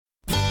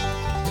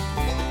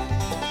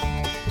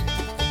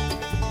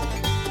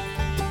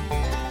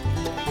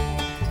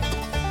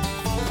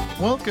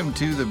Welcome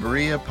to the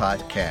Berea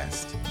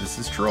Podcast. This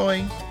is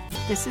Troy.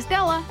 This is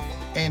Della.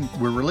 And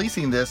we're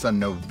releasing this on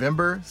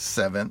November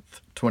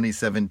 7th,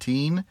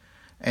 2017.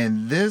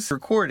 And this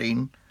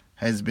recording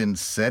has been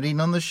sitting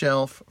on the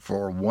shelf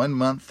for 1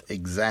 month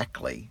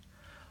exactly.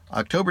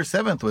 October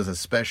 7th was a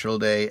special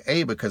day,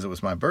 A, because it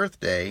was my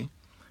birthday,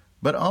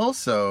 but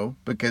also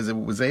because it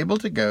was able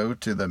to go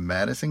to the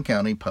Madison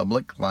County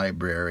Public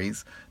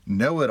Library's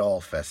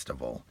Know-It-All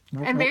Festival.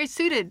 And very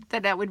suited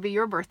that would be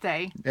your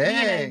birthday.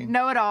 Hey!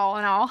 Know-it-all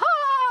and all.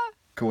 Ha!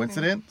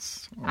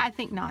 Coincidence? I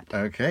think not.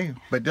 Okay.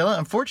 But Della,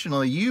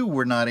 unfortunately, you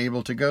were not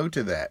able to go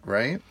to that,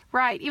 right?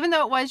 Right. Even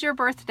though it was your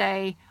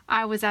birthday,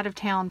 I was out of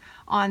town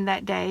on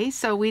that day,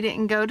 so we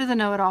didn't go to the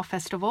Know-It-All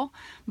Festival.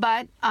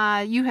 But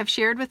you have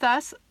shared with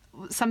us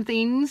some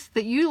things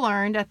that you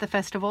learned at the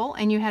festival,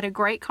 and you had a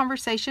great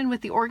conversation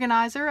with the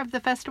organizer of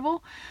the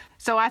festival.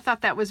 So I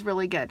thought that was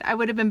really good. I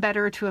would have been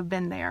better to have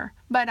been there,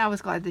 but I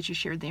was glad that you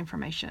shared the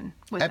information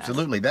with us.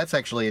 Absolutely. That's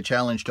actually a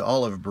challenge to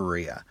all of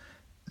Berea.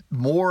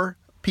 More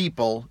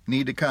people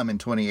need to come in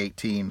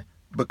 2018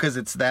 because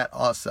it's that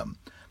awesome.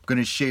 I'm going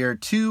to share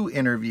 2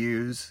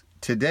 interviews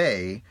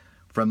today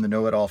from the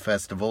Know-It-All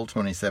Festival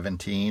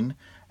 2017.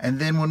 And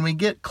then when we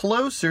get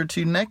closer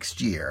to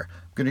next year,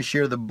 I'm going to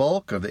share the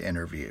bulk of the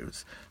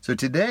interviews. So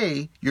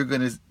today, you're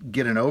going to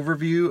get an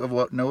overview of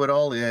what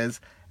Know-It-All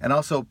is and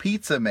also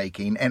pizza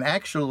making. And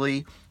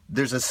actually,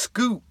 there's a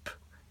scoop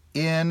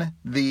in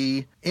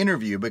the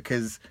interview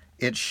because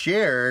it's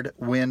shared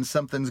when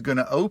something's going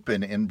to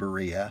open in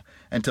Berea.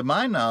 And to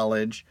my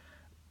knowledge,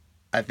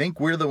 I think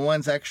we're the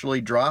ones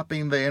actually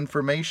dropping the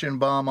information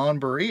bomb on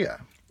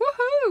Berea.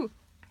 Woohoo!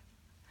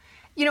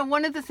 You know,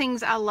 one of the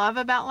things I love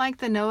about like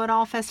the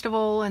Know-It-All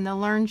Festival and the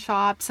Learn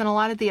Shops and a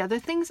lot of the other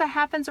things that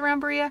happens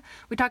around Berea,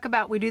 we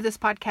do this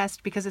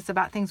podcast because it's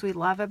about things we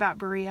love about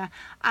Berea.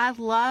 I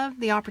love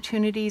the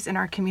opportunities in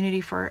our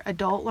community for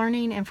adult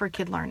learning and for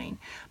kid learning.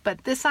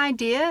 But this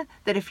idea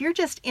that if you're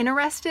just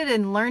interested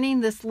in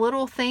learning this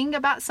little thing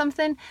about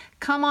something,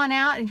 come on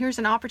out and here's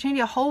an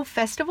opportunity, a whole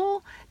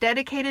festival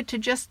dedicated to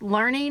just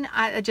learning.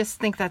 I just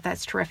think that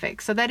that's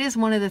terrific. So that is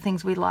one of the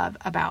things we love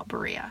about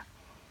Berea.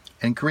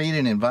 And create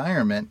an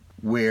environment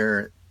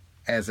where,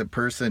 as a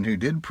person who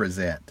did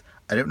present,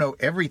 I don't know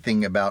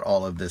everything about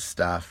all of this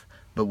stuff,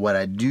 but what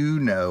I do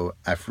know,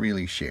 I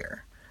freely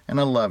share. And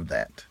I love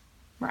that.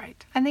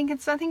 Right. I think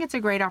it's a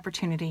great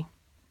opportunity.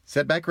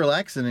 Sit back,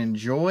 relax, and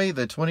enjoy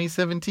the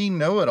 2017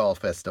 Know-It-All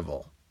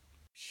Festival.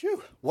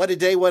 Phew, what a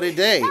day, what a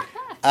day.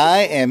 I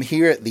am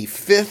here at the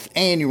 5th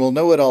annual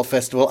Know-It-All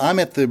Festival. I'm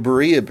at the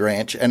Berea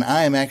branch, and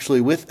I am actually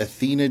with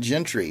Athena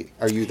Gentry.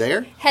 Are you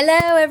there?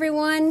 Hello,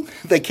 everyone.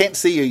 They can't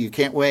see you. You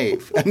can't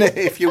wave.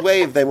 If you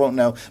wave, they won't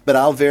know. But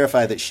I'll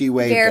verify that she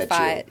waved at you.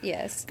 Verify it,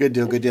 yes. Good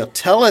deal, good deal.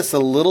 Tell us a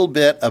little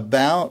bit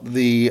about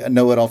the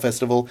Know-It-All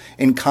Festival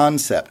in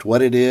concept,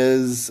 what it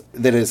is,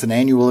 that it's an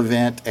annual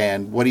event,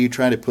 and what are you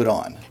trying to put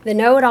on? The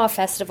Know-It-All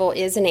Festival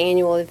is an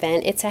annual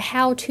event. It's a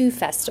how-to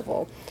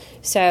festival.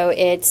 So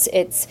it's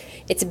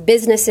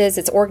businesses,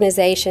 it's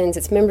organizations,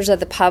 it's members of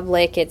the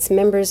public, it's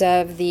members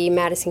of the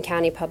Madison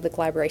County Public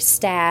Library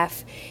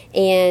staff,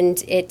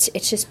 and it's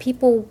just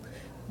people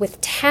with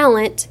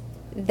talent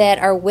that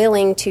are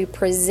willing to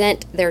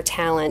present their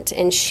talent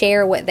and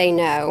share what they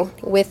know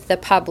with the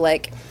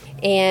public.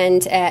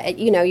 And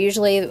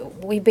usually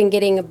we've been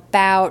getting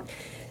about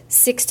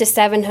 600 to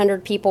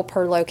 700 people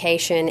per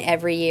location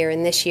every year,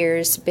 and this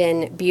year's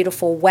been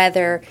beautiful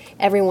weather.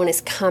 Everyone has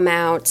come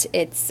out.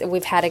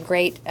 We've had a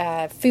great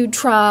food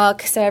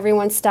truck, so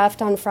everyone's stuffed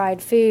on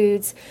fried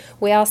foods.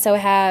 We also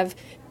have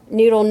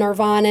Noodle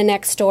Nirvana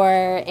next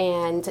door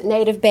and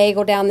Native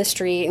Bagel down the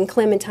street and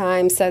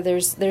Clementine, so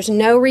there's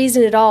no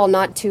reason at all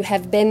not to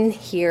have been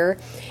here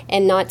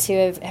and not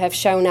to have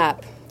shown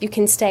up. You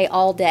can stay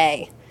all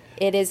day.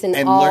 It is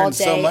an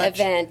all-day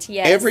event,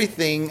 yes.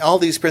 Everything, all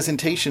these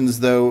presentations,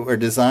 though, are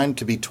designed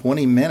to be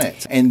 20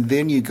 minutes. And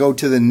then you go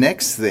to the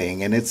next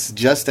thing, and it's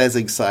just as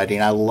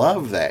exciting. I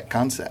love that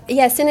concept.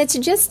 Yes, and it's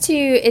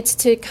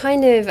to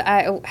kind of,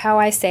 how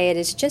I say it,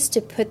 is just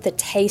to put the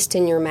taste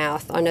in your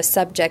mouth on a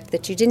subject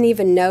that you didn't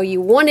even know you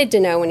wanted to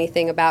know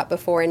anything about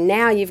before. And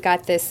now you've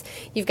got this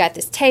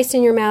taste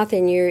in your mouth,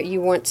 and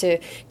you want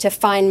to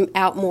find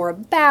out more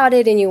about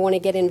it, and you want to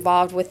get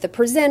involved with the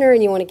presenter,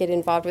 and you want to get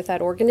involved with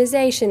that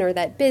organization or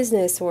that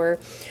business or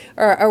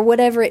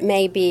whatever it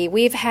may be.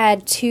 We've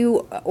had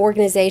 2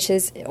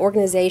 organizations,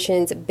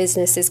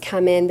 businesses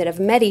come in that have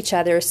met each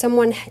other.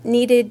 Someone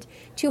needed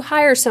to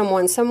hire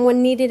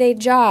someone needed a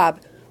job.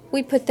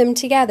 We put them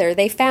together.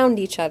 They found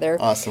each other.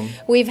 Awesome.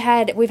 We've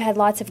had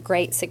lots of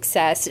great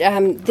success.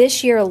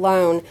 This year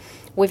alone,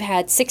 we've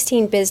had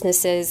 16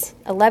 businesses,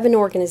 11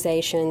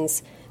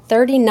 organizations,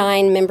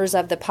 39 members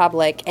of the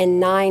public,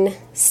 and 9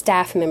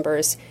 staff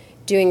members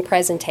doing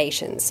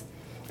presentations.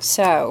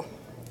 So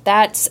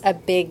That's a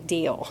big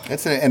deal.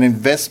 That's an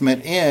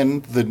investment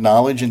in the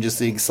knowledge and just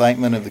the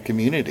excitement of the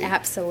community.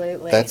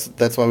 Absolutely.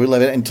 That's why we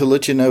love it. And to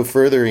let you know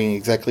furthering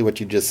exactly what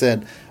you just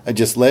said, I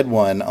just led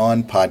one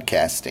on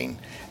podcasting.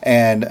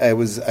 And it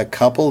was a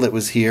couple that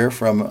was here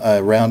from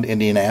around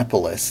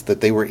Indianapolis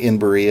that they were in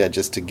Berea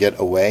just to get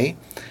away.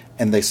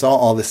 And they saw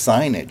all the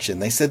signage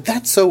and they said,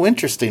 that's so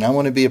interesting. I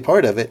want to be a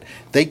part of it.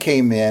 They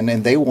came in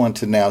and they want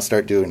to now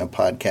start doing a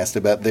podcast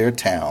about their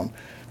town.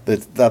 I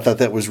thought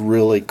that was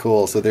really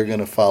cool, so they're going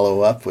to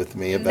follow up with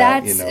me about our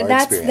experience.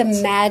 That's the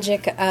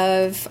magic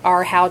of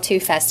our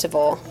How-To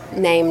Festival,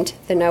 named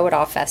the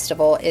Know-It-All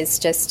Festival, is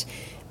just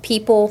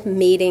people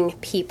meeting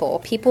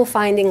people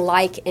finding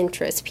like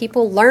interests,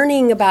 people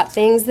learning about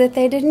things that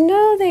they didn't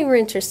know they were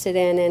interested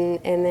in,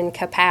 and then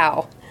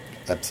kapow.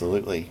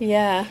 Absolutely.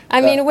 Yeah.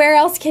 I mean, where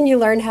else can you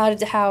learn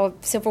how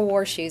Civil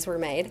War shoes were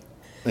made?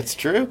 That's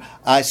true.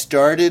 I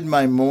started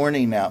my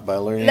morning out by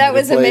learning that how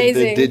was to play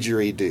amazing. The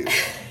didgeridoo.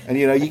 And,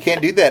 you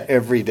can't do that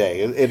every day.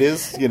 It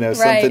is, right.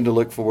 something to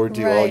look forward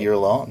to right. all year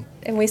long.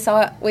 And we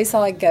saw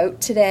a goat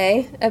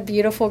today, a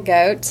beautiful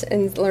goat,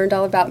 and learned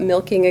all about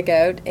milking a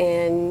goat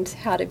and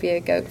how to be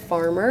a goat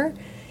farmer.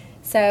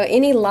 So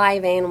any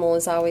live animal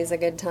is always a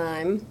good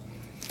time.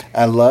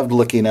 I loved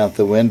looking out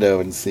the window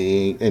and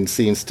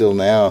seeing still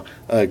now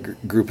a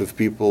group of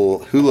people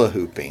hula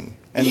hooping.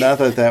 And I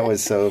thought that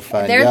was so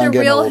fun. They're the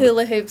real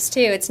hula hoops, too.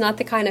 It's not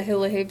the kind of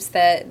hula hoops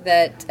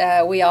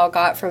that we all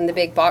got from the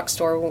big box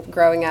store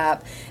growing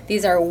up.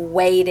 These are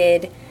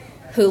weighted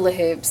hula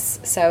hoops,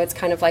 so it's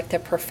kind of like the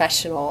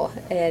professional.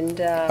 And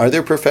are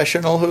there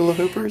professional hula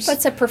hoopers?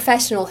 What's a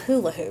professional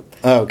hula hoop?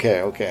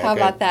 Okay. How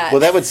about that?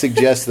 Well, that would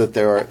suggest that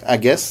there are, I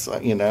guess,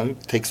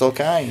 takes all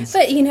kinds.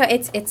 But,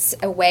 it's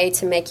a way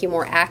to make you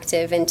more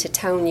active and to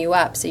tone you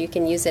up, so you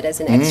can use it as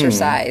an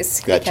exercise.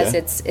 Gotcha. Because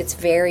it's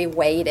very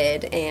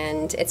weighted,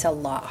 and it's a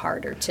lot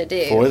harder to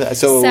do. For that.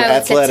 So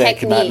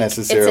athletic, not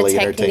necessarily entertainment. It's a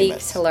technique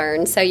entertainment. to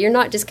learn. So you're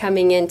not just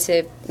coming in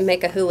to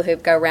make a hula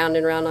hoop go round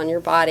and round on your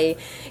body.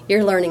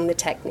 You're learning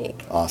the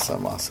technique.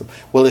 Awesome.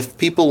 Well, if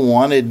people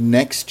wanted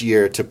next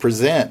year to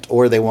present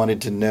or they wanted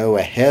to know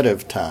ahead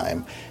of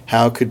time,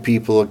 how could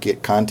people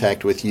get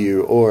contact with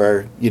you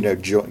or,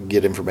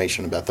 get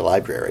information about the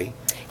library?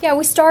 Yeah,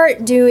 we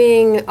start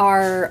doing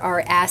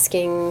our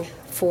asking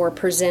for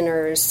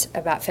presenters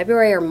about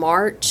February or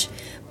March,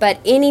 but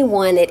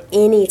anyone at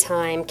any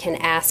time can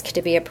ask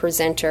to be a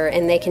presenter,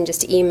 and they can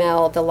just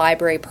email the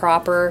library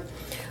proper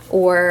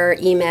or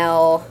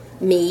email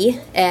me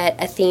at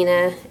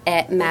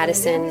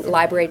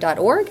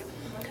athena@madisonlibrary.org,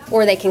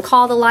 or they can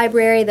call the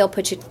library. They'll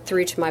put you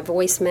through to my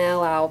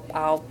voicemail.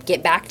 I'll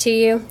get back to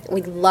you.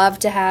 We'd love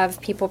to have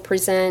people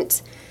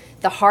present.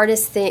 The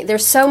hardest thing,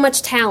 there's so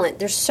much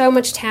talent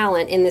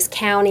in this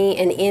county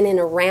and in and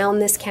around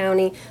this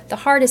county. The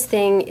hardest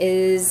thing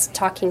is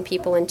talking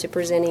people into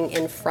presenting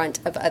in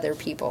front of other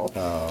people.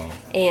 Oh.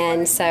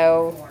 And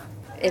so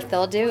if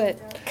they'll do it,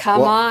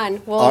 come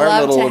on. We'll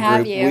love to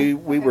have you.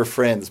 We were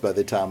friends by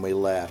the time we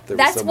left.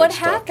 That's what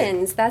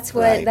happens. That's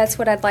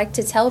what I'd like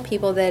to tell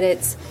people,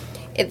 that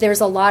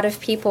there's a lot of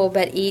people,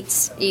 but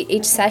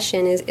each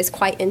session is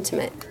quite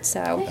intimate. So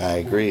I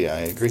agree.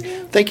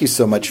 Thank you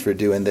so much for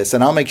doing this,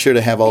 and I'll make sure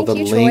to have all the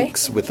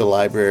links with the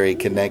library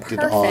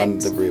connected on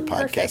the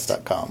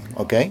BereaPodcast.com.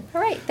 Okay.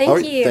 All right.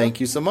 Thank you. Thank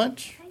you so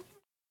much.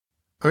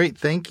 All right.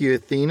 Thank you,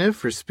 Athena,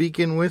 for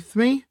speaking with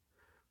me.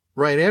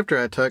 Right after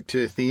I talked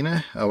to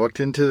Athena, I walked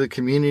into the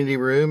community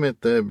room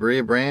at the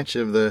Berea branch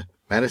of the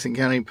Madison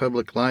County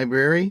Public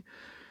Library,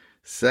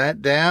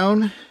 sat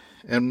down,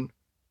 and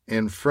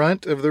in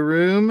front of the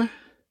room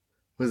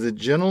was a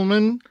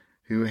gentleman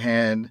who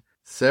had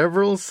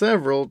several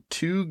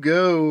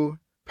to-go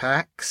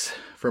packs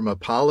from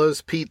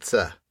Apollo's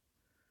Pizza.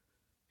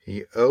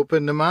 He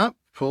opened them up,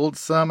 pulled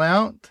some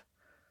out,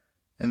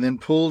 and then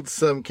pulled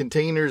some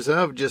containers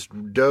of just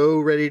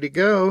dough ready to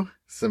go,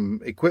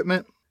 some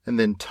equipment, and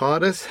then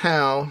taught us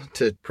how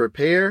to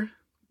prepare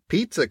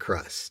pizza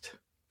crust.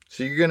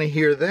 So you're going to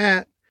hear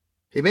that.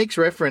 He makes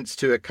reference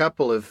to a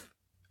couple of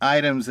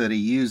items that he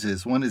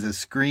uses. One is a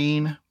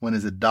screen, one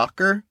is a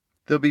docker.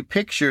 There'll be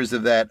pictures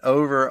of that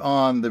over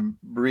on the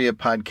Berea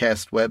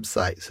Podcast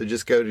website. So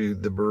just go to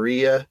the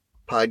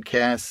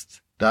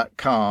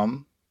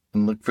BereaPodcast.com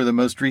and look for the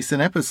most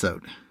recent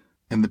episode.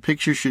 And the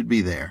picture should be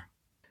there.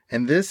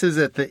 And this is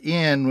at the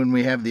end when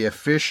we have the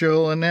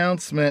official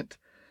announcement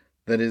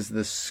that is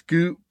the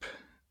scoop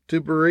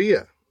to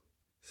Berea.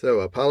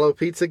 So Apollo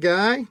Pizza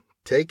Guy,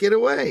 take it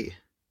away.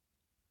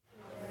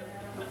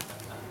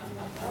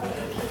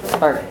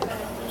 Alright,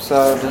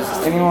 so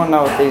does anyone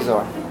know what these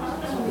are?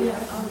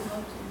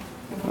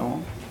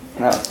 No?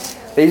 No.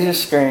 These are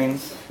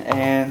screens,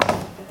 and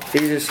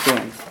these are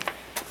skins.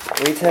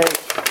 We take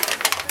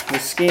the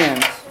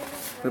skins,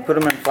 we put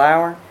them in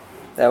flour,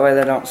 that way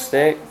they don't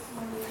stick,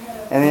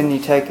 and then you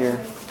take your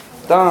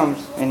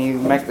thumbs and you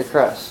make the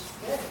crust.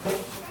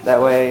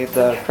 That way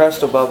the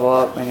crust will bubble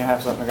up and you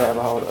have something to grab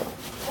a hold of.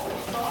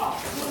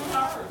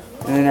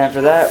 And then after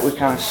that, we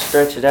kind of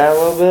stretch it out a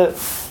little bit.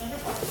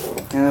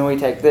 And then we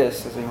take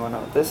this. Does anyone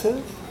know what this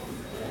is?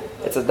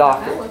 It's a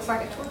docker. That looks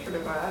like a torture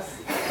device.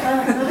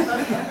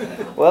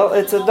 Well,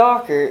 it's a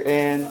docker,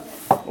 and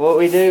what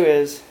we do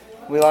is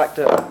we like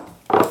to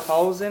put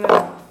holes in it.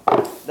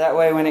 That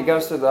way when it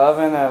goes through the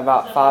oven at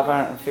about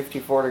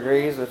 554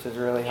 degrees, which is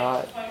really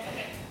hot,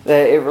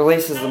 it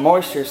releases the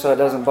moisture so it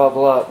doesn't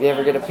bubble up. You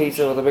ever get a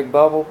pizza with a big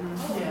bubble?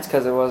 It's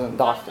because it wasn't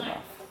docked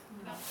enough.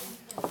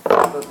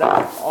 But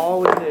that's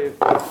all we do.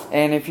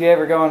 And if you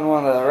ever go in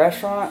one of the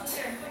restaurants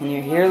and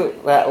you hear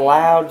that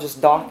loud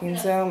just docking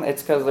sound,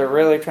 it's because they're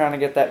really trying to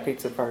get that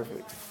pizza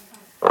perfect.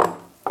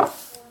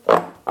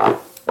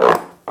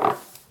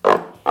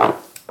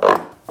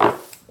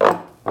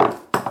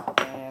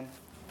 And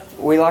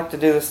we like to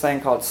do this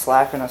thing called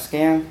slapping a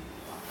skin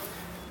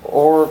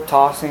or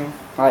tossing.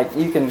 Like,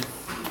 you can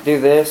do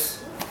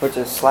this, which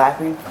is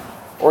slapping,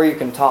 or you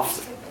can toss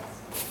it.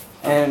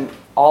 And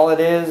all it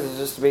is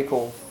just to be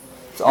cool.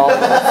 It's all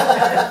it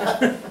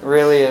is. It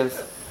really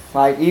is.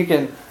 Like,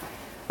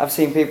 I've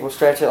seen people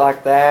stretch it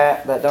like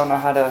that don't know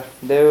how to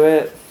do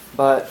it,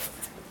 but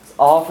it's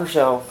all for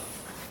show.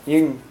 You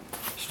can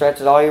stretch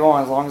it all you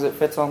want as long as it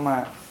fits on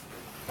that.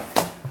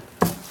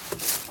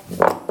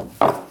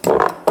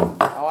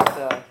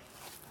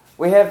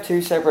 We have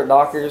 2 separate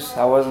dockers.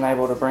 I wasn't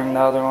able to bring the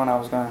other one. I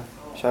was going to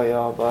show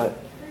y'all, but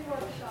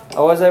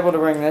I was able to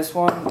bring this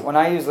one. When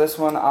I use this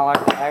one, I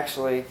like to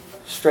actually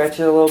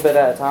stretch it a little bit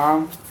at a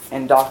time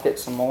and dock it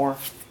some more.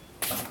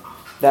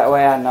 That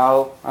way I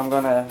know I'm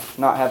going to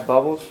not have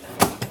bubbles.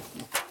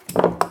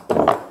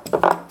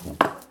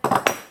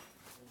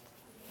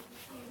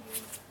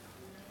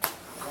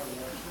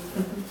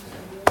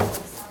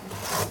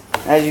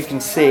 As you can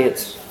see,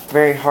 it's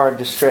very hard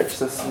to stretch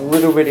this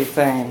little bitty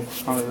thing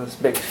onto this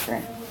big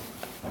screen.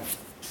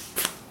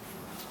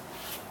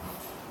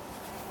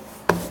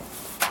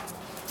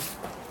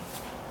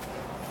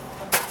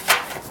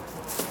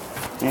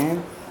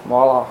 And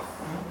voila.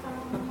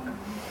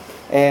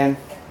 And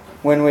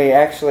when we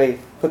actually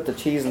put the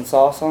cheese and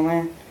sauce on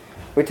there,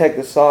 we take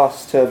the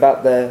sauce to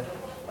about the,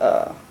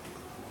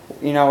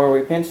 where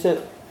we pinched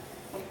it?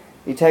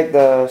 You take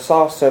the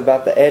sauce to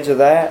about the edge of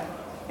that,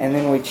 and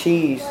then we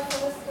cheese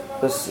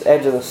the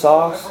edge of the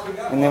sauce,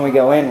 and then we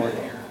go inward.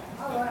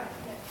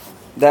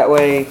 That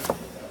way,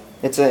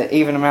 it's an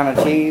even amount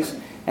of cheese,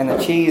 and the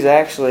cheese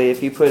actually,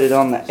 if you put it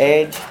on the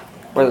edge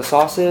where the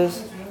sauce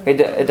is,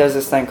 it does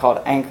this thing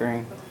called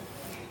anchoring.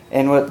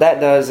 And what that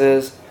does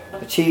is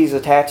the cheese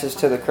attaches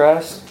to the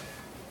crust,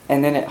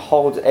 and then it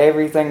holds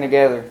everything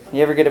together.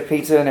 You ever get a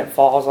pizza and it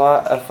falls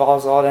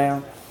all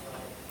down?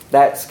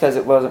 That's because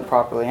it wasn't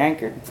properly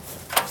anchored.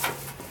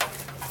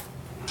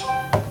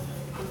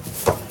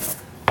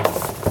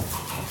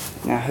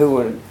 Now, who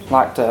would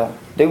like to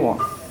do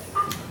one?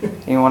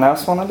 Anyone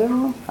else want to do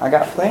one? I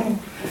got plenty.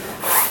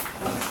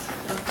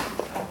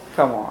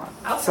 Come on.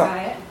 I'll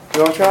try it.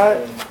 You want to try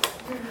it?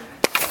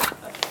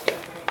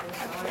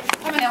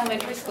 I'm an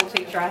elementary school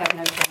teacher. I have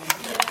no shame.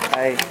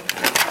 Hey.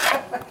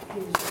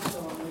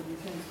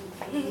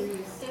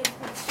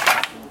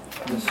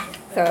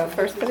 So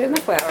first put in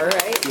the flour,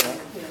 right? Yeah.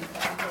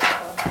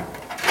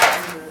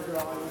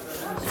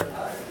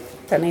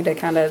 So I need to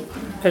kind of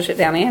push it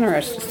down in, or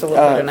it's just a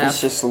little bit enough? It's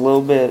just a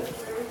little bit.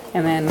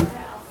 And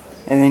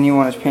then you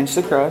want to pinch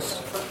the crust.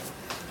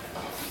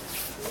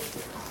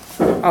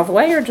 all the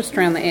way, or just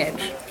around the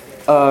edge?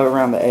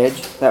 Around the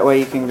edge. That way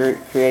you can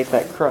create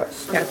that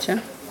crust.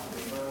 Gotcha.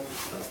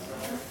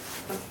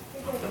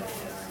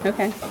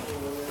 Okay.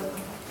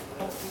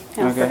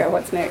 I forgot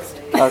what's next.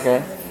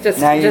 Okay. Just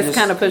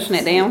kind of pushing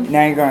it down.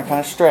 Now you're going to kind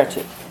of stretch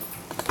it.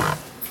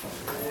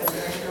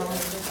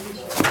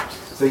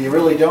 So you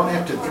really don't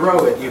have to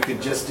throw it. You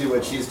could just do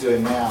what she's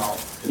doing now.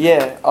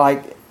 Yeah,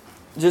 like,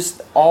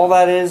 just all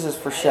that is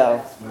for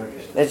show.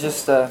 It's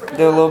just do a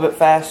little bit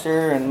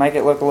faster and make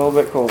it look a little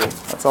bit cooler.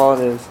 That's all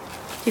it is.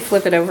 Do you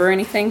flip it over or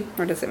anything,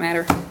 or does it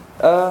matter?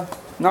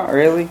 Not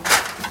really.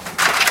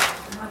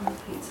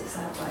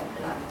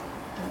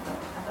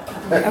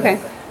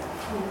 Okay.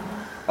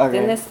 Okay.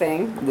 Then this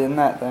thing. Then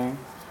that thing.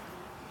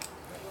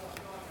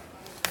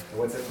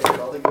 What's that thing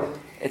called again?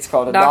 It's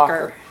called a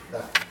Docker.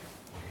 docker.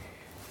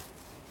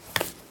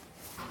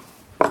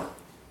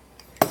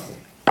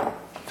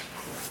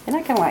 And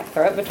I can like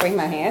throw it between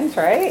my hands,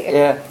 right?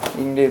 Yeah,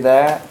 you can do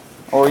that.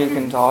 Or you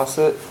can toss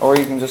it. Or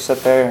you can just sit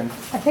there and...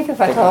 I think if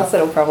I toss it,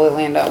 it'll probably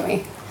land on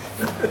me.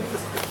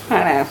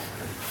 I know.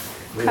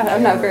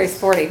 I'm not very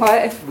sporty.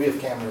 What? We have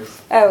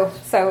cameras. Oh,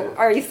 so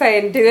are you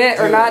saying do it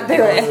or not do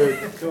it?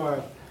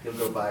 You'll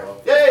go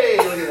viral. Yay!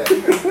 Look at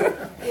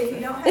that.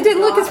 It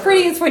didn't look as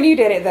pretty as when you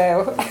did it,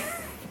 though.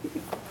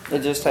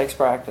 It just takes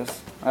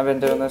practice. I've been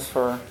doing this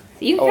for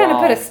You kind of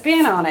put a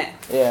spin on it.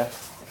 Yeah.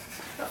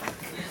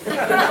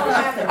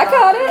 I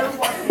caught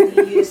it.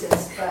 You use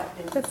this, but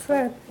in That's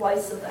good.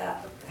 place of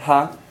that.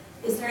 Huh?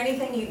 Is there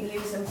anything you can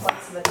use in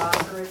place of a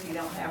docker if you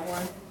don't have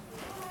one?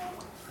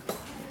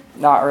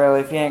 Not really.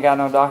 If you ain't got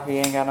no docker, you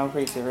ain't got no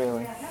pizza,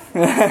 really.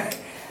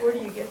 Where do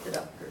you get the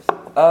dockers?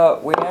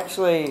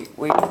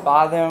 We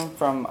buy them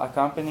from a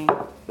company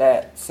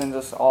that sends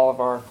us all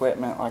of our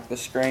equipment, like the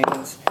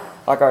screens,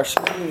 Like our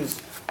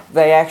screws,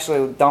 they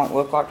actually don't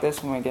look like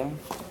this when we get them.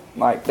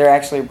 Like they're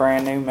actually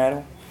brand new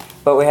metal.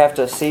 But we have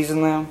to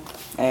season them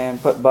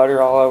and put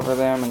butter all over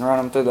them and run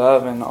them through the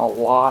oven a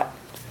lot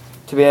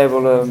to be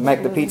able to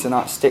make the pizza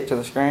not stick to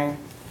the screen.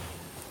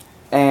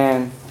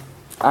 And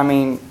I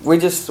mean, we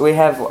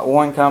have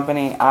one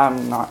company,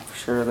 I'm not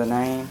sure the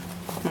name,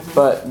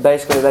 but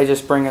basically they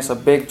just bring us a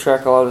big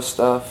truckload of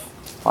stuff,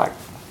 like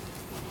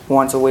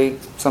once a week,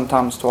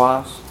 sometimes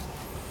twice.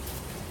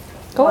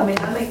 Well, I mean,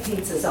 I make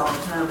pizzas all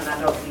the time and I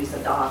don't use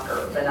a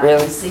docker, but I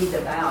Really? can see the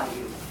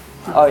value.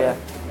 Oh yeah.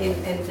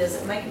 And does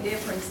it make a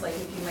difference, like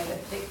if you make a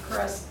thick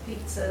crust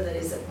pizza, that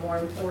is it more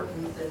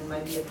important than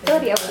maybe a thin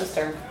Somebody else's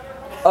crust?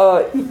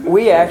 turn.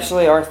 We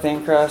actually, our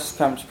thin crust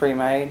comes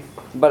pre-made,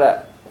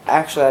 but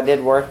actually I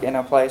did work in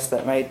a place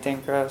that made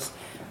thin crust.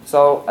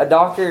 So a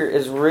docker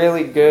is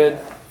really good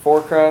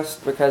for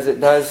crust because it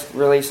does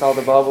release all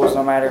the bubbles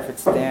no matter if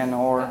it's thin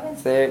or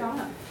thick.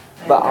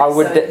 But I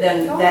would... So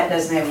then that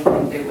doesn't have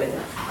anything to do with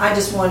it. I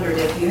just wondered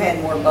if you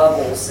had more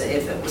bubbles,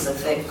 if it was a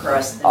thick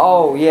crust. Than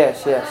Oh,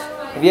 yes.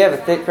 If you have a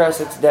thick crust,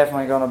 it's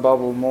definitely going to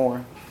bubble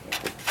more.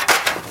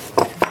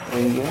 There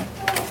you go.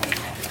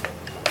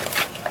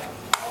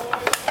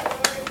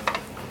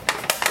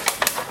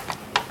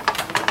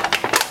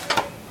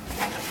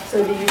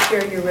 So do you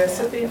share your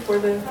recipe for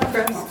the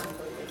crust?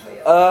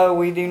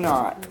 We do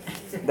not.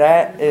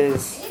 That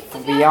is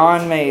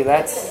beyond me.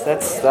 That's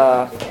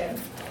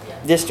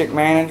district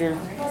manager.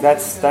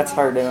 That's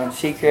her doing.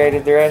 She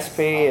created the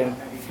recipe, and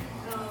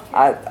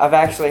I've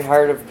actually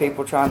heard of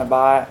people trying to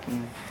buy it.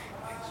 And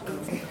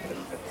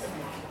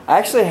I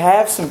actually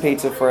have some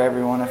pizza for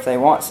everyone if they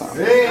want some.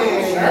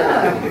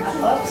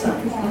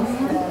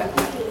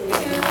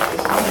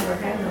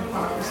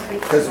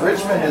 Because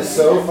Richmond is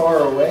so far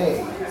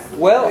away.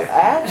 Well,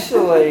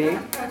 actually,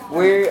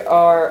 we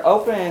are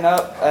opening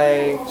up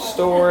a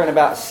store in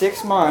about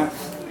 6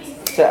 months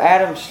to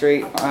Adams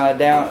Street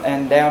down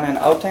in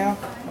Old Town.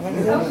 I think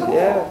it is.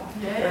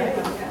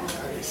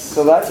 Yeah.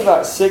 So that's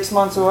about 6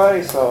 months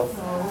away. So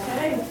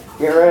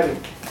get ready.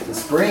 The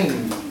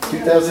spring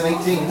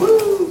 2018.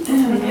 Woo!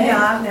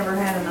 Yeah, I've never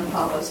had an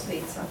Apollo's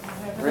pizza.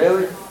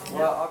 Really?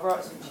 Well, I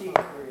brought some cheese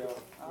for y'all.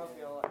 I hope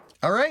y'all like it.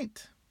 All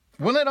right.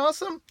 Wasn't that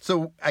awesome?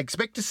 So I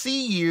expect to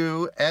see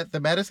you at the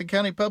Madison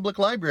County Public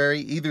Library,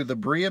 either the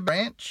Berea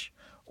branch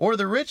or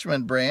the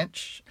Richmond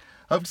branch.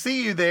 Hope to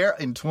see you there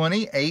in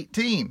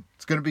 2018.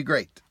 It's going to be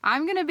great.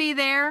 I'm going to be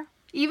there,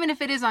 even if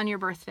it is on your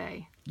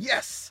birthday.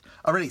 Yes.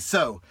 Alrighty.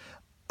 So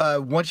I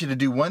want you to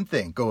do one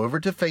thing. Go over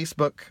to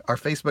Facebook. Our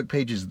Facebook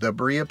page is The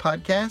Berea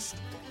Podcast.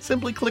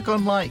 Simply click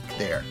on like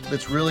there.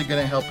 That's really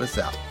going to help us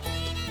out.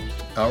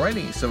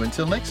 Alrighty. So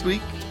until next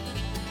week.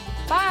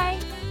 Bye.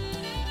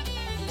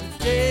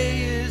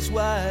 Today is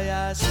why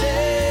I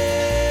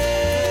stay.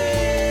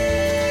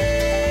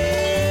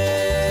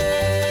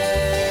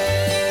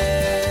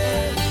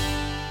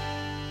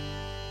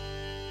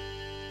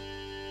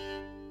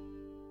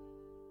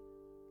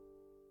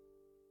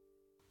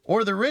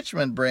 Or the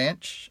Richmond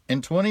branch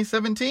in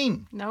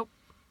 2017. Nope.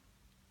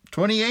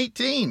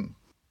 2018.